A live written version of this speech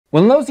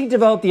When Losi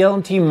developed the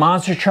LMT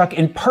monster truck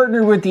and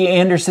partnered with the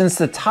Andersons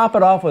to top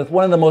it off with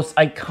one of the most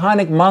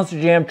iconic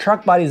Monster Jam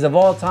truck bodies of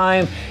all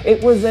time,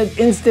 it was an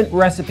instant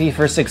recipe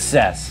for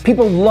success.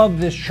 People loved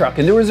this truck,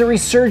 and there was a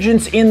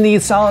resurgence in the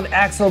solid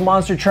axle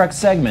monster truck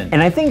segment.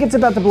 And I think it's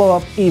about to blow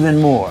up even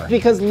more,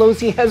 because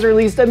Losi has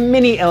released a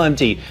Mini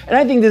LMT, and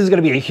I think this is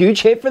going to be a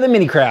huge hit for the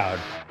Mini crowd.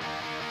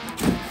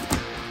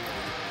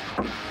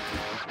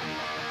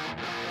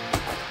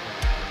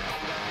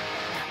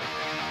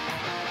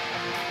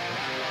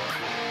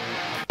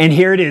 And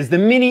here it is, the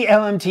Mini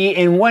LMT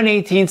in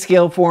 1/18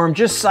 scale form,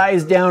 just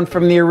sized down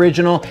from the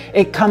original.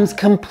 It comes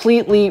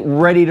completely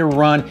ready to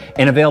run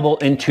and available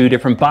in two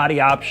different body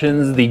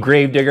options, the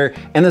Gravedigger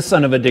and the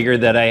Son of a Digger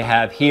that I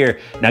have here.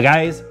 Now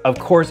guys, of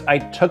course, I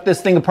took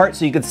this thing apart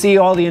so you could see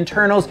all the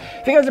internals.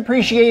 If you guys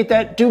appreciate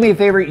that, do me a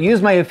favor,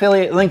 use my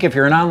affiliate link if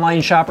you're an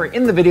online shopper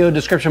in the video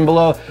description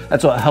below.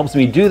 That's what helps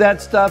me do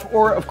that stuff.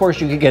 Or of course,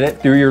 you could get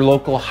it through your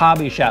local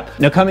hobby shop.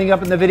 Now coming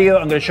up in the video,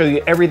 I'm gonna show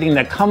you everything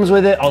that comes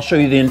with it. I'll show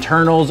you the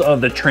internals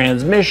of the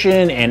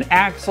transmission and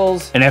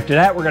axles, and after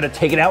that we're going to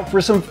take it out for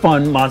some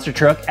fun monster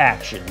truck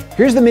action.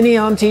 Here's the Mini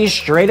LMT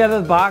straight out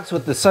of the box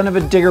with the Son of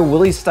a Digger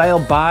Willie style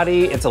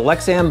body. It's a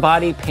Lexan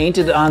body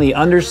painted on the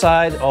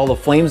underside. All the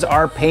flames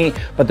are paint,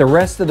 but the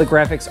rest of the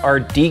graphics are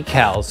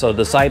decals, so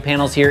the side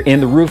panels here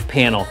and the roof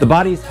panel. The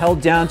body's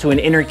held down to an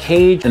inner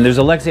cage, and there's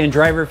a Lexan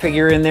driver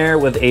figure in there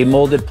with a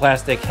molded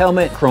plastic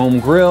helmet, chrome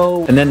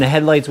grille, and then the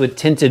headlights with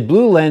tinted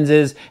blue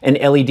lenses and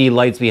LED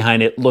lights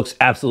behind it. Looks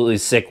absolutely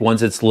sick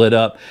once it's lit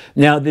up.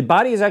 Now the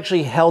body is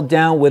actually held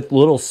down with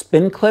little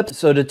spin clips,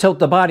 so to tilt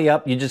the body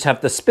up you just have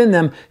to spin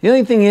them. The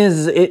only thing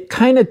is it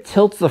kind of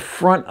tilts the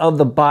front of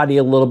the body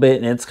a little bit,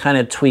 and it's kind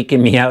of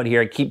tweaking me out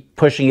here. I keep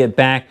pushing it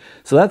back,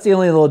 so that's the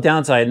only little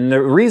downside. And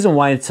the reason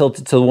why it's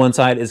tilted to the one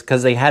side is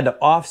because they had to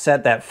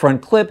offset that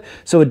front clip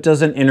so it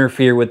doesn't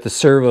interfere with the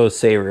servo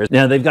savers.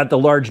 Now they've got the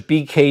large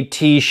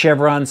BKT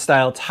Chevron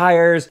style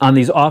tires on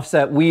these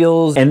offset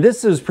wheels, and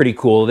this is pretty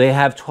cool. They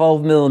have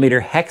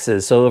 12mm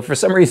hexes, so if for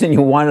some reason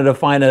you wanted to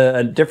find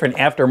a different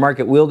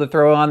aftermarket wheel to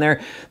throw on there,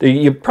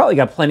 you've probably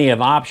got plenty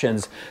of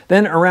options.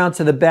 Then around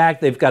to the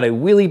back, they've got a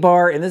wheelie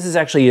bar, and this is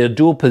actually a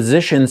dual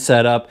position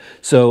setup,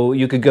 so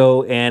you could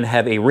go and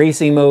have a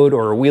racing mode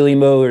or a wheelie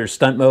mode or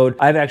stunt mode.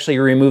 I've actually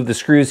removed the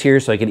screws here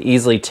so I can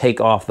easily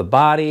take off the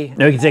body.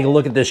 Now we can take a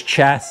look at this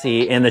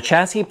chassis, and the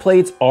chassis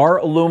plates are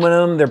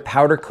aluminum. They're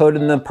powder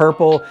coated in the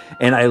purple,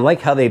 and I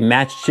like how they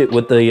matched it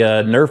with the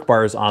Nerf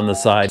bars on the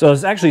side. So I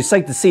was actually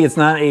psyched to see it's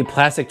not a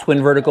plastic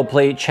twin vertical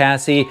plate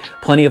chassis.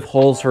 Plenty of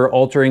holes for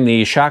altering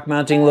the shock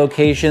mounting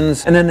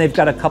locations, and then they've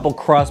got a couple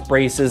cross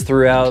braces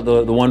throughout,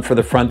 the one for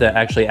the front that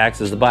actually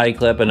acts as the body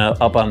clip, and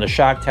up on the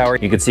shock tower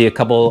you can see a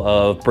couple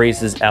of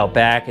braces out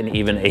back and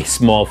even a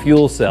small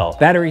fuel cell.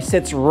 Battery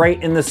sits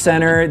right in the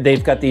center.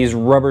 They've got these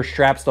rubber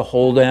straps to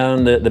hold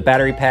down the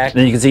battery pack. And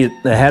then you can see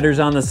the headers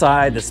on the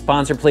side, the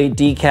sponsor plate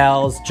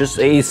decals, just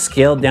a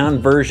scaled down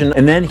version.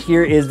 And then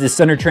here is the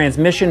center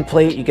transmission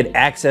plate. You can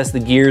access the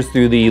gears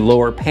through the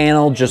lower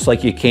panel just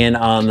like you can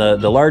on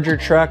the larger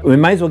truck. We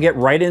might as well get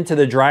right into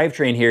the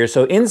drivetrain here.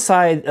 So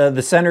inside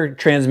the center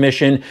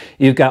transmission,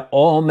 you've got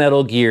all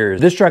metal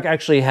gears. This truck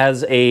actually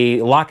has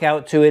a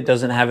lockout to it,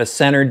 doesn't have a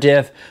center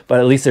diff, but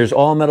at least there's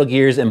all metal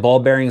gears and ball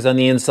bearings on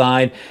the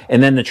inside.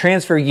 And then the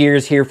transfer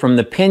gears here from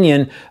the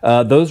pinion,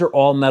 those are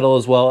all metal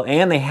as well,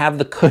 and they have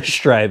the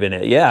cush drive in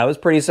it. Yeah, I was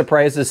pretty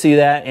surprised to see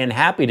that and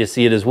happy to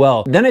see it as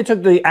well. Then I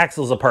took the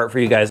axles apart for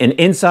you guys, and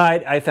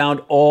inside I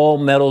found all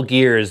metal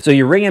gears. So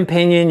your ring and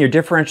pinion, your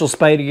differential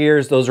spider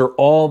gears, those are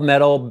all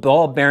metal,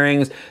 ball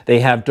bearings. They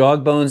have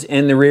dog bones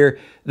in the rear.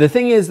 The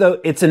thing is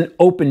though, it's an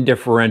open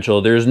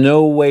differential. There's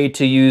no way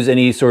to use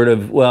any sort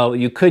of, well,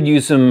 you could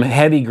use some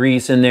heavy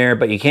grease in there,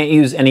 but you can't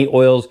use any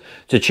oils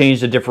to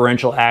change the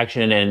differential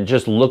action, and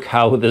just look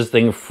how this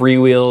thing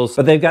freewheels.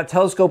 But they've got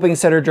telescoping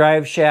center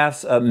drive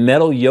shafts,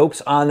 metal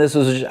yokes on this,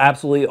 which is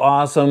absolutely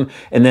awesome.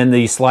 And then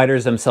the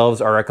sliders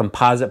themselves are a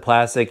composite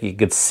plastic. You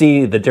could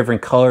see the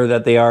different color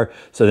that they are,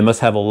 so they must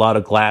have a lot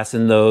of glass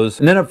in those.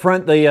 And then up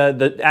front,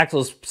 the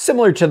axle is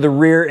similar to the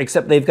rear,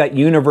 except they've got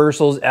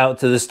universals out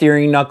to the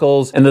steering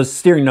knuckles. And those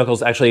steering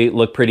knuckles actually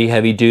look pretty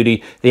heavy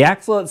duty. The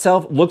axle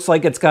itself looks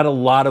like it's got a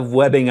lot of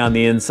webbing on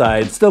the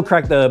inside. Still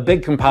crack the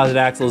big composite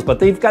axles, but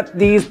they've got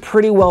these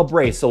pretty well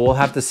braced, so we'll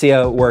have to see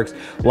how it works.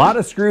 A lot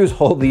of screws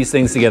hold these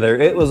things together.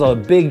 It was a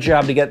big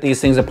job to get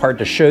these things apart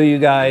to show you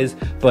guys,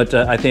 but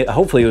I think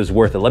hopefully it was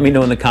worth it. Let me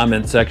know in the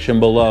comment section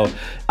below.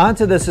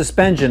 Onto the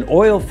suspension,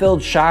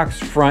 oil-filled shocks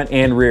front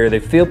and rear. They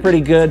feel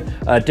pretty good.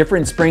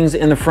 Different springs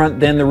in the front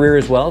than the rear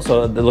as well,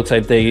 so it looks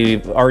like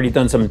they've already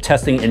done some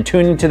testing and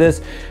tuning to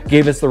this. Gave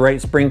gave us the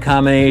right spring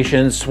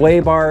combination, sway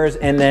bars,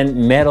 and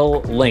then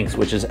metal links,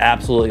 which is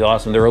absolutely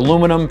awesome. They're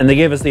aluminum, and they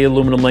gave us the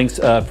aluminum links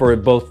for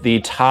both the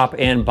top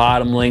and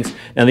bottom links.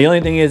 Now the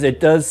only thing is, it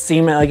does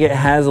seem like it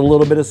has a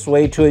little bit of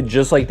sway to it,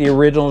 just like the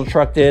original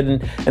truck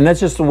did, and that's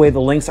just the way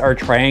the links are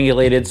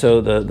triangulated, so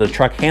the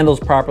truck handles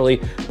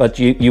properly, but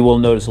you will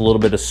notice a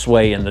little bit of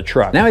sway in the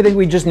truck. Now I think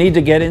we just need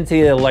to get into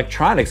the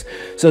electronics.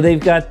 So they've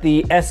got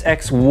the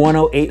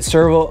SX108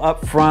 servo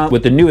up front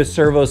with the newest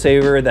servo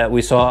saver that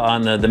we saw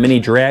on the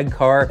mini drag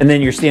car, and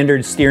then your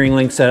standard steering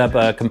link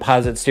setup,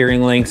 composite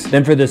steering links.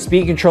 Then for the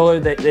speed controller,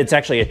 it's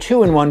actually a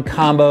 2-in-1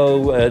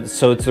 combo,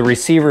 so it's the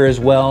receiver as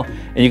well,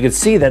 and you can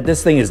see that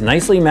this thing is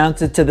nicely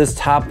mounted to this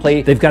top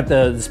plate. They've got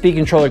the speed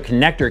controller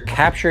connector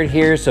captured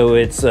here, so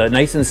it's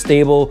nice and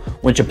stable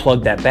once you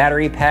plug that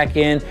battery pack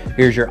in.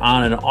 Here's your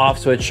on and off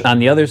switch on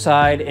the other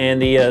side, and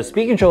the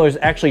speed controller is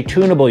actually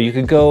tunable. You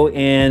could go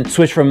and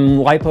switch from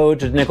LiPo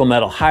to nickel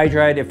metal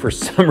hydride if for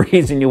some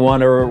reason you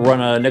want to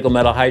run a nickel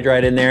metal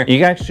hydride in there. You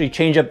can actually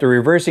change up the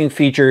reversing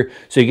feature,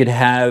 so you could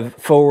have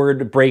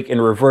forward, brake,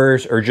 and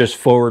reverse, or just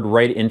forward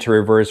right into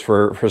reverse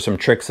for some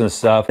tricks and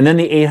stuff. And then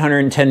the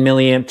 810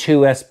 milliamp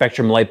 2S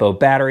Spectrum LiPo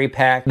battery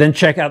pack. Then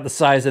check out the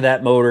size of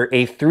that motor,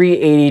 a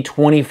 380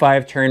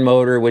 25 turn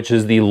motor, which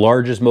is the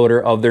largest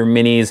motor of their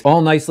minis,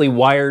 all nicely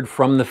wired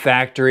from the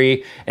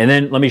factory. And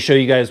then let me show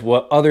you guys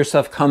what other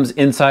stuff comes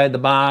inside the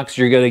box.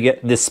 You're going to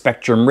get this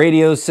Spectrum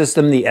radio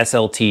system, the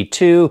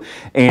SLT2,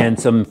 and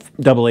some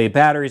AA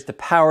batteries to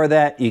power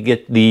that. You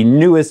get the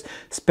newest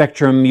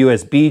Spectrum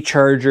USB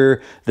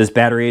charger, this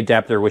battery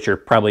adapter, which you're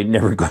probably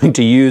never going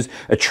to use,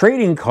 a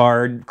trading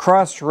card,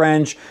 cross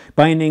wrench,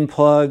 binding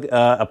plug,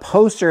 a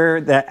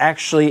poster that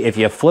actually, if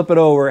you flip it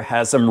over,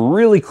 has some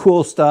really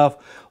cool stuff.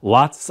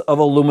 Lots of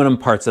aluminum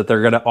parts that they're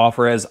going to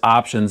offer as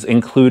options,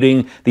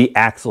 including the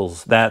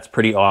axles. That's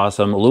pretty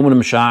awesome.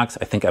 Aluminum shocks,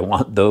 I think I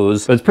want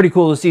those. But it's pretty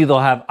cool to see they'll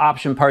have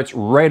option parts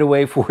right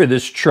away for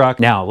this truck.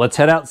 Now, let's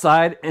head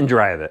outside and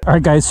drive it. All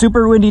right, guys,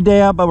 super windy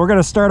day out, but we're going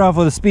to start off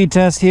with a speed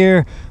test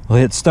here. We'll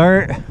hit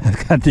start.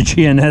 I've got the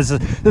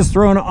GNS this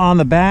thrown on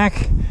the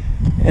back.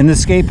 And the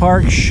skate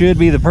park should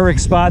be the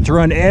perfect spot to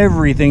run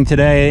everything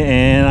today.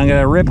 And I'm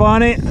going to rip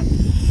on it.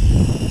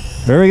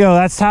 There we go.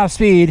 That's top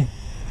speed.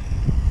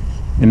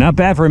 And not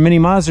bad for a mini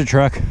monster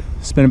truck.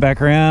 Spin it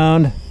back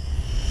around.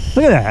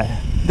 Look at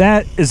that.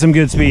 That is some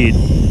good speed.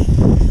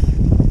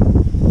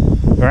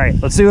 All right,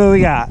 let's see what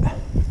we got.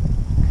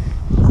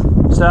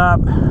 Stop,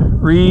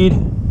 read,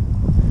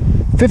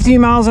 15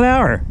 miles an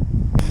hour.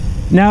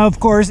 Now, of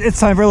course,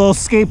 it's time for a little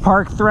skate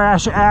park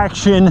thrash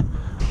action.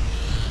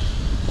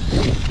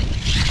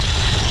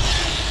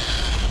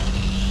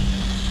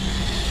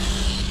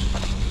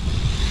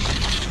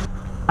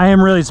 I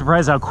am really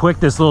surprised how quick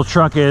this little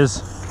truck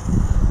is.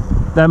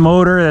 That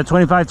motor, that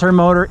 25 turn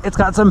motor, it's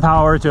got some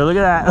power to it. Look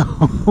at that.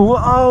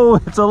 Whoa,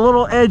 it's a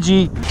little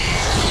edgy.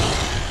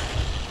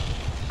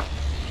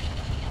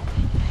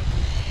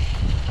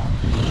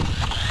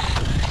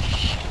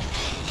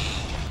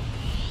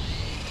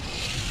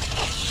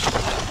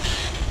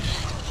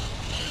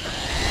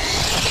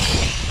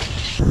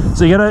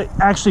 So you gotta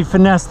actually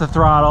finesse the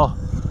throttle.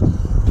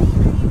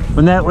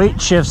 When that weight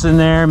shifts in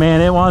there,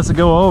 man, it wants to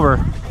go over.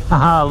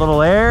 Haha, a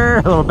little air,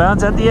 a little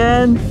bounce at the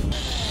end.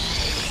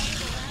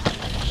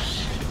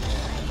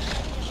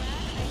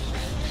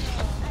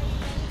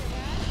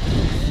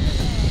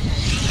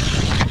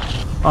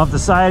 Off the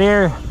side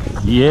here,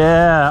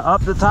 yeah,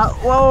 up the top.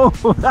 Whoa,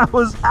 that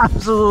was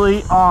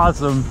absolutely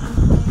awesome.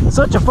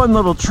 Such a fun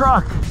little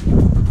truck.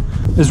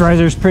 This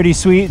riser's pretty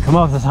sweet. Come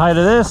off the side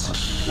of this.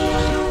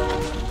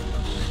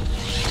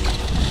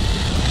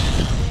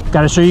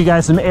 Got to show you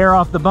guys some air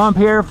off the bump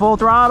here, full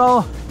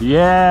throttle.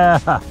 Yeah.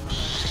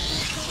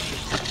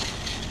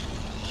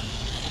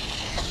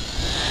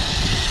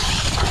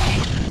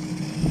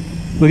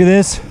 Look at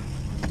this.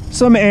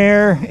 Some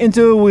air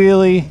into a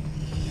wheelie.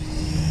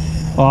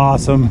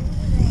 Awesome.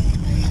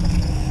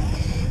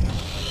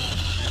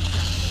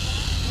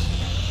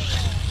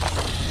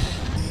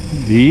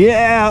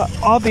 Yeah,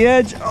 off the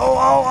edge.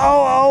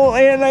 Oh,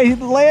 and I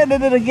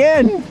landed it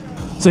again.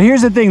 So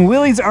here's the thing,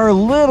 wheelies are a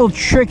little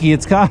tricky.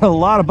 It's got a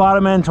lot of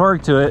bottom end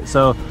torque to it.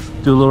 So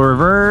do a little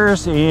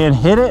reverse and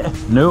hit it.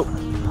 Nope.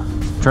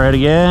 Try it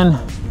again.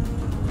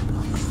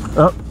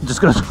 Oh, just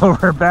goes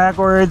over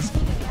backwards.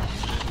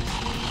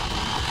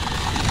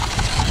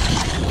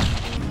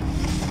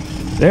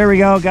 There we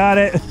go, got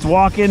it. It's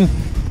walking.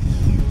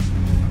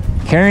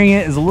 Carrying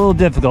it is a little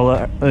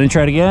difficult. Let me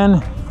try it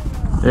again.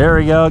 There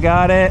we go,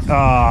 got it.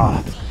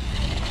 Oh.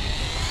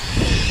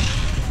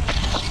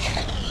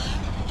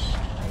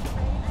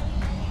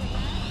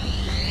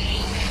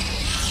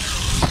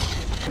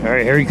 All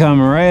right, here he comes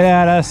right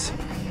at us.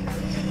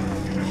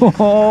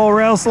 Oh,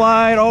 rail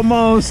slide,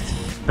 almost.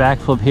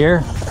 Backflip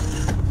here.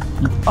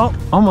 Oh,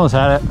 almost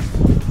had it.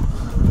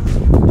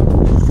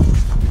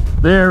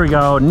 There we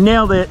go,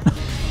 nailed it.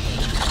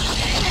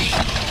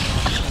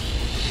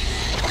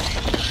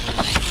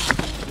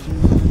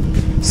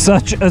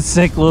 Such a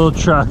sick little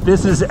truck.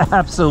 This is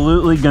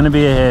absolutely gonna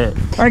be a hit.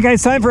 All right,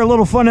 guys, time for a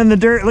little fun in the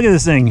dirt. Look at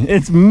this thing.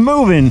 It's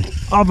moving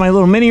off my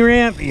little mini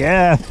ramp.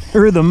 Yeah,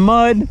 through the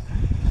mud.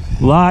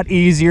 A lot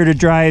easier to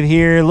drive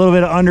here. A little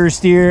bit of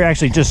understeer,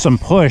 actually just some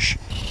push.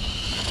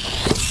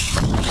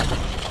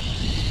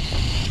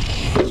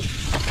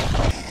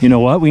 You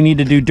know what? We need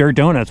to do dirt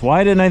donuts.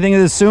 Why didn't I think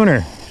of this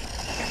sooner?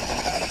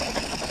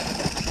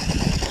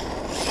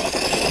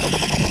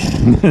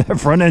 The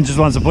front end just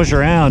wants to push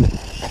around.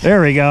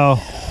 There we go.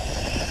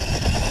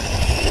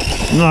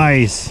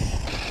 Nice.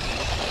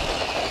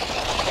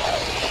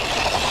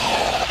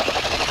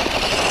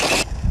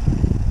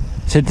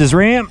 Let's hit this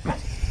ramp.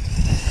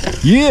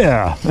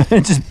 Yeah,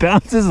 it just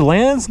bounces,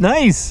 lands,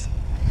 nice.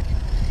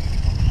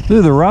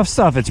 Through the rough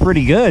stuff, it's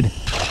pretty good.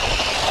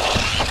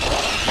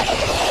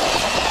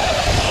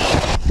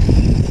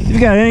 If you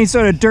got any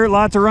sort of dirt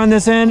lot to run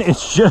this in,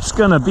 it's just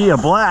gonna be a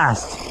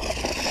blast.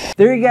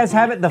 There you guys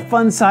have it, the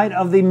fun side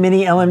of the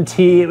Mini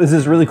LMT. It was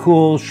just really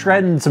cool,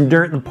 shredding some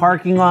dirt in the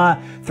parking lot,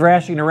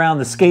 thrashing around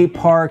the skate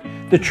park.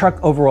 The truck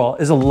overall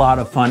is a lot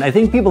of fun. I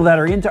think people that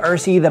are into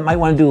RC that might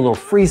want to do a little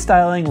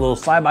freestyling, a little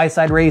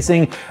side-by-side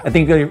racing, I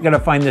think you're gonna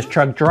find this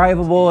truck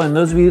drivable. And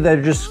those of you that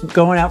are just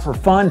going out for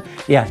fun,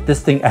 yeah, this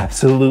thing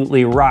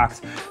absolutely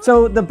rocks.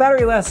 So the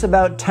battery lasts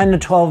about 10 to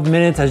 12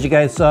 minutes. As you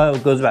guys saw,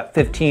 it goes about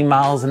 15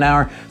 miles an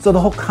hour. So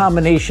the whole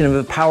combination of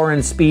the power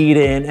and speed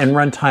and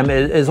runtime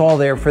is all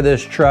there for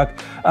this truck.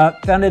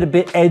 Found it a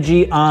bit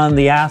edgy on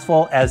the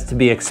asphalt, as to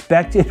be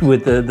expected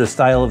with the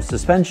style of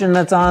suspension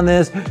that's on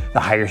this, the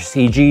higher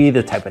CG,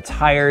 the type of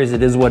tires,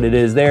 it is what it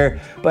is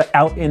there. But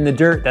out in the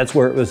dirt, that's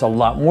where it was a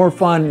lot more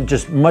fun,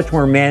 just much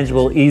more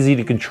manageable, easy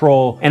to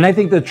control. And I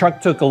think the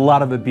truck took a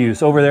lot of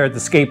abuse. Over there at the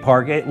skate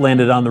park, it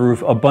landed on the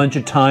roof a bunch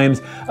of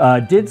times.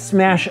 Did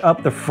smash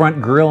up the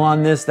front grille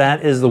on this.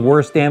 That is the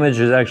worst damage.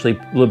 There's actually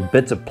little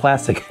bits of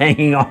plastic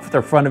hanging off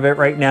the front of it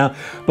right now.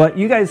 But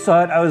you guys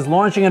saw it. I was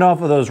launching it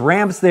off of those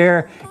ramps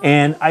there,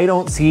 and I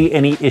don't see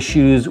any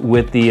issues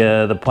with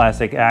the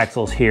plastic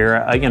axles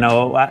here. You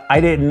know,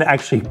 I didn't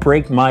actually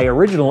break my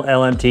original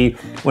LMT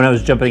when I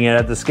was jumping it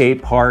at the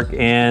skate park,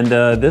 and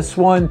this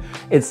one,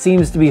 it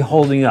seems to be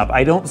holding up.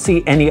 I don't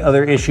see any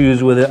other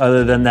issues with it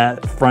other than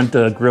that front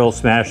grille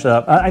smashed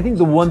up. I think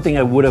the one thing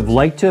I would have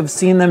liked to have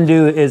seen them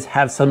do is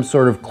have some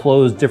sort of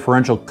closed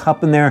differential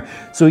cup in there,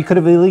 so we could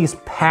have at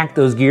least packed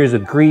those gears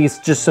with grease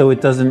just so it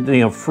doesn't,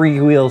 you know,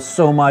 freewheel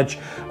so much.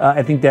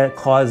 I think that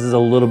causes a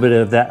little bit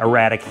of that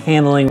erratic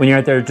handling when you're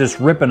out there just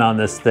ripping on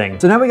this thing.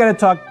 So now we got to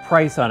talk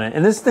price on it,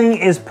 and this thing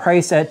is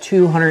priced at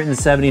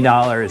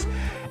 $270.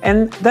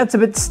 And that's a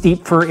bit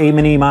steep for a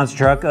mini monster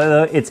truck.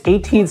 It's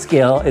 18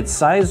 scale, it's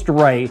sized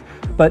right,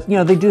 but you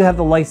know, they do have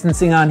the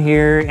licensing on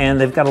here, and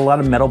they've got a lot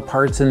of metal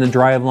parts in the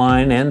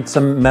driveline and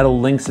some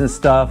metal links and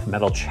stuff,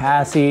 metal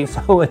chassis.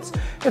 So it's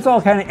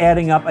all kind of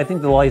adding up. I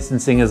think the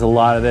licensing is a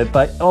lot of it,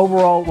 but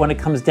overall, when it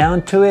comes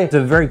down to it, it's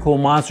a very cool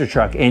monster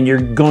truck, and you're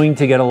going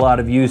to get a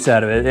lot of use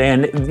out of it.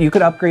 And you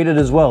could upgrade it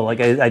as well. Like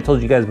I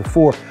told you guys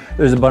before,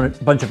 there's a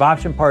bunch of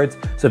option parts.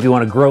 So if you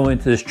want to grow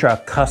into this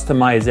truck,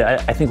 customize it,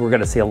 I think we're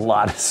going to see a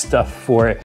lot of stuff for it.